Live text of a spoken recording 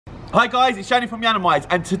Hi guys, it's Shani from Yiannimize,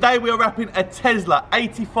 and today we are wrapping a Tesla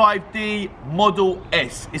 85D Model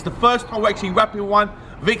S. It's the first time we're actually wrapping one.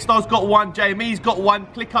 Vicstar's got one, JME's got one.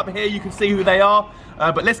 Click up here, you can see who they are.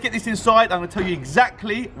 But let's get this inside. I'm going to tell you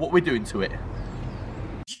exactly what we're doing to it.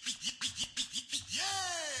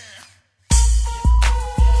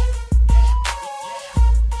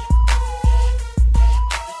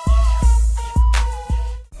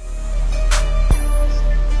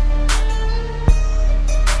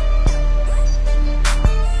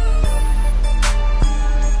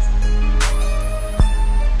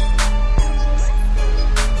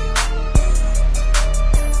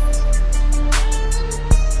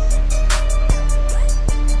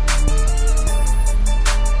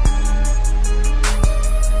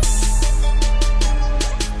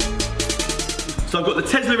 So I've got the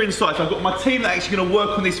Tesla inside, so I've got my team that are actually going to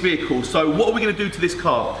work on this vehicle. So what are we going to do to this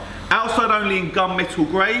car? Outside only in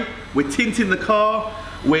Gunmetal Grey, we're tinting the car,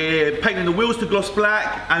 we're painting the wheels to gloss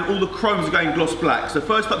black, and all the chromes are going gloss black. So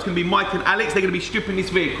first up's going to be Mike and Alex, they're going to be stripping this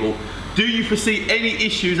vehicle. Do you foresee any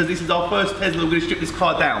issues, as this is our first Tesla, we're going to strip this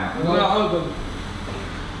car down?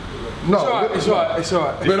 No, it's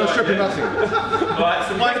alright. We're not stripping nothing. Alright,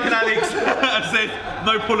 so Mike and Alex have said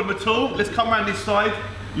no problem at all. Let's come around this side.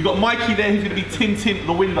 You've got Mikey there who's going to be tinting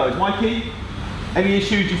the windows. Mikey, any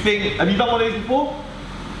issues do you think? Have you done one of these before?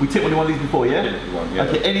 We tipped one of these before, yeah? Yeah.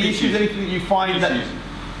 Okay, any issues, anything that you find that...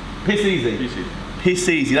 Piss easy? Piss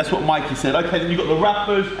easy, that's what Mikey said. Okay, then you've got the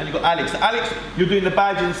wrappers and you've got Alex. So Alex, you're doing the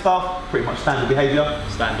badge and stuff, pretty much standard behaviour.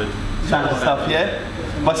 Standard stuff, yeah?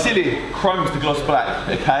 Vasily, chrome's the gloss black,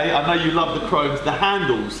 okay? I know you love the chromes. The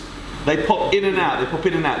handles, they pop in and out,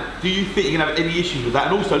 Do you think you're going to have any issues with that?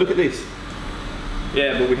 And also, look at this.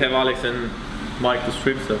 Yeah, but we have Alex and Mike to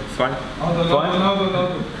strip, so it's fine.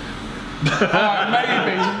 No.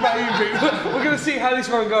 Maybe. We're going to see how this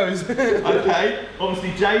one goes. Okay,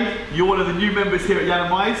 obviously Jade, you're one of the new members here at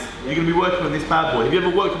Yiannimize. You're going to be working on this bad boy. Have you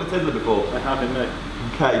ever worked on a Tesla before? I haven't, no.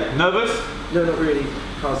 Okay, nervous? No, not really.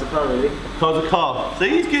 Car's a car, really. Car's a car. So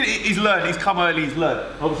he's good, he's learned, he's come early, he's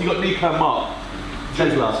learned. Obviously you've got Nico and Mark.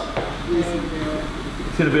 Tesla.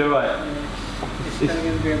 It's going to be alright. It's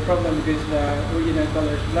going to be a problem because the original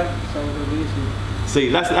colour is black, so it will be easy. See,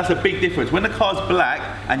 that's a big difference. When the car's black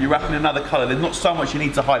and you're wrapping another colour, there's not so much you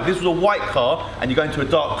need to hide. If this was a white car and you're going to a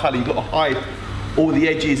dark colour, you've got to hide all the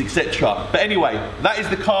edges, etc. But anyway, that is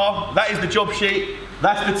the car, that is the job sheet,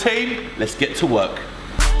 that's the team. Let's get to work.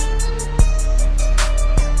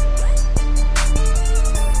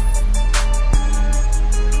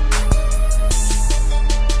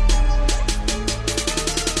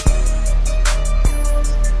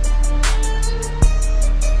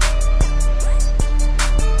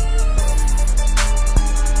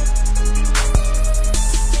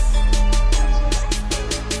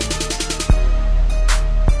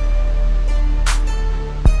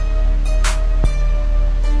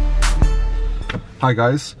 Hi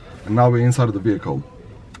guys, and now we're inside of the vehicle.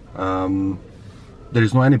 There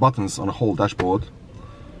is no any buttons on the whole dashboard.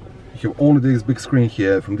 You have only this big screen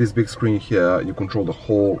here. From this big screen here, you control the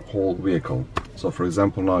whole vehicle. So for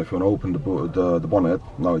example, now if you want to open the bonnet,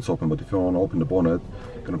 now it's open, but if you want to open the bonnet,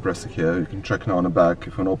 you're going to press it here. You can check now on the back.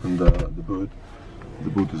 If you want to open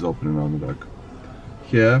the boot is opening on the back.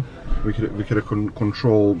 Here, we can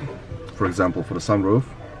control, for example, for the sunroof.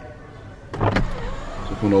 So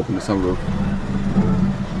if you want to open the sunroof,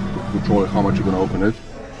 control how much you're going to open it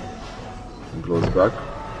and close it back.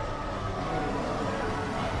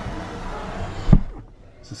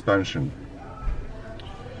 Suspension.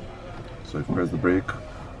 So if you press the brake,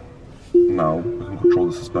 now we can control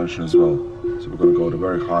the suspension as well. So we're going to go to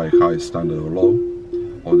very high, standard or low,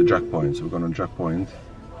 or the jack point. So we're going to jack point.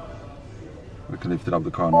 We can lift it up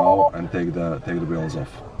the car now and take the wheels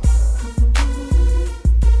off.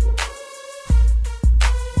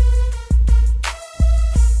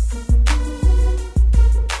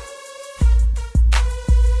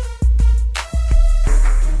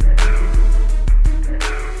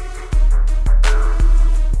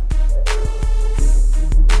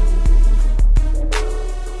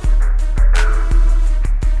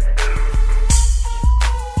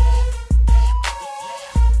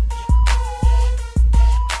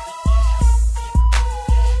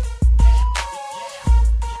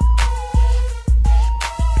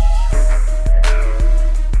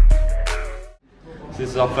 This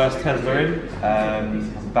is our first Tesla in.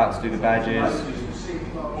 I'm about to do the badges.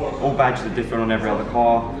 All badges are different on every other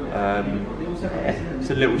car. It's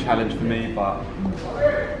a little challenge for me, but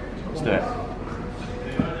let's do it.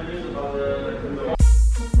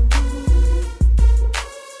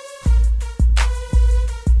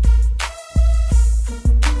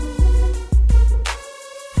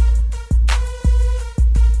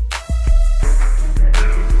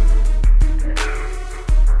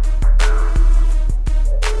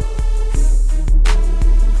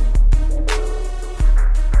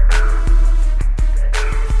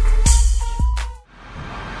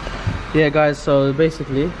 Yeah guys, so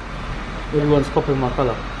basically everyone's copying my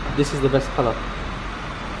colour. This is the best colour.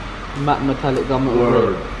 Matte metallic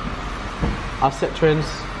gunmetal grey. I've set trends,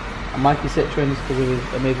 and Mikey set trends because of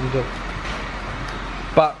his amazing job.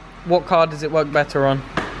 But what car does it work better on?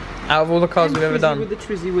 Out of all the cars we've ever done? With the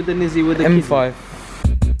Trizzy, with the Nizzy, with the M5. Kizzy.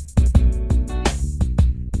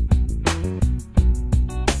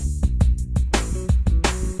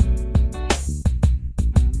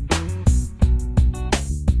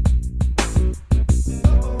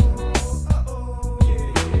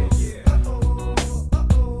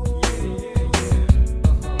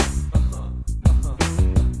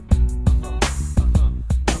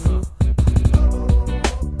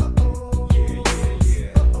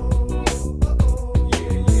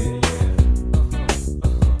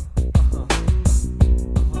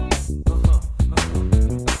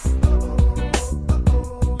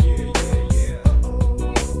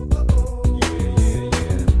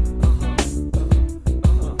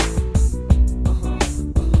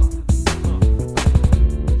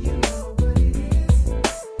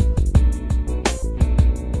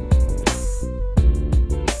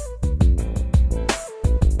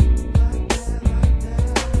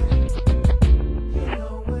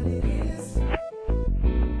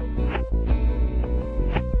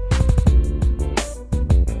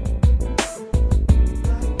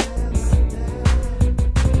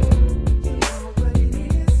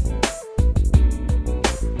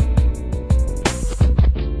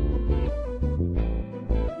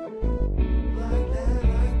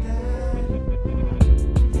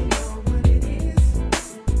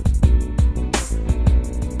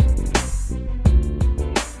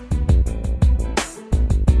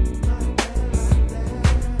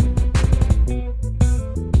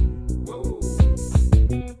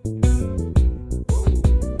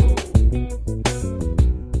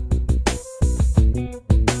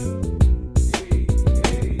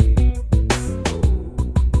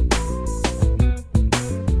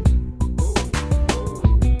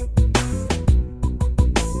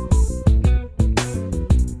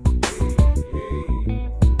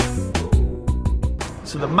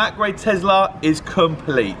 So the matte grey Tesla is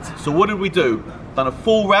complete. So what did we do? Done a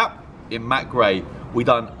full wrap in matte grey. We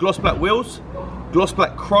done gloss black wheels, gloss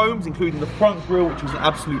black chromes, including the front grille, which was an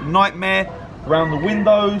absolute nightmare. Around the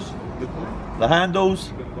windows, the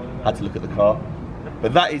handles. Had to look at the car.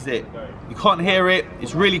 But that is it. You can't hear it.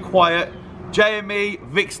 It's really quiet.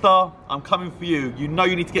 JME, Vicstar, I'm coming for you. You know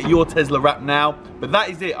you need to get your Tesla wrap now. But that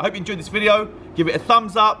is it. I hope you enjoyed this video. Give it a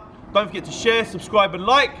thumbs up. Don't forget to share, subscribe and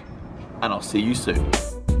like. And I'll see you soon.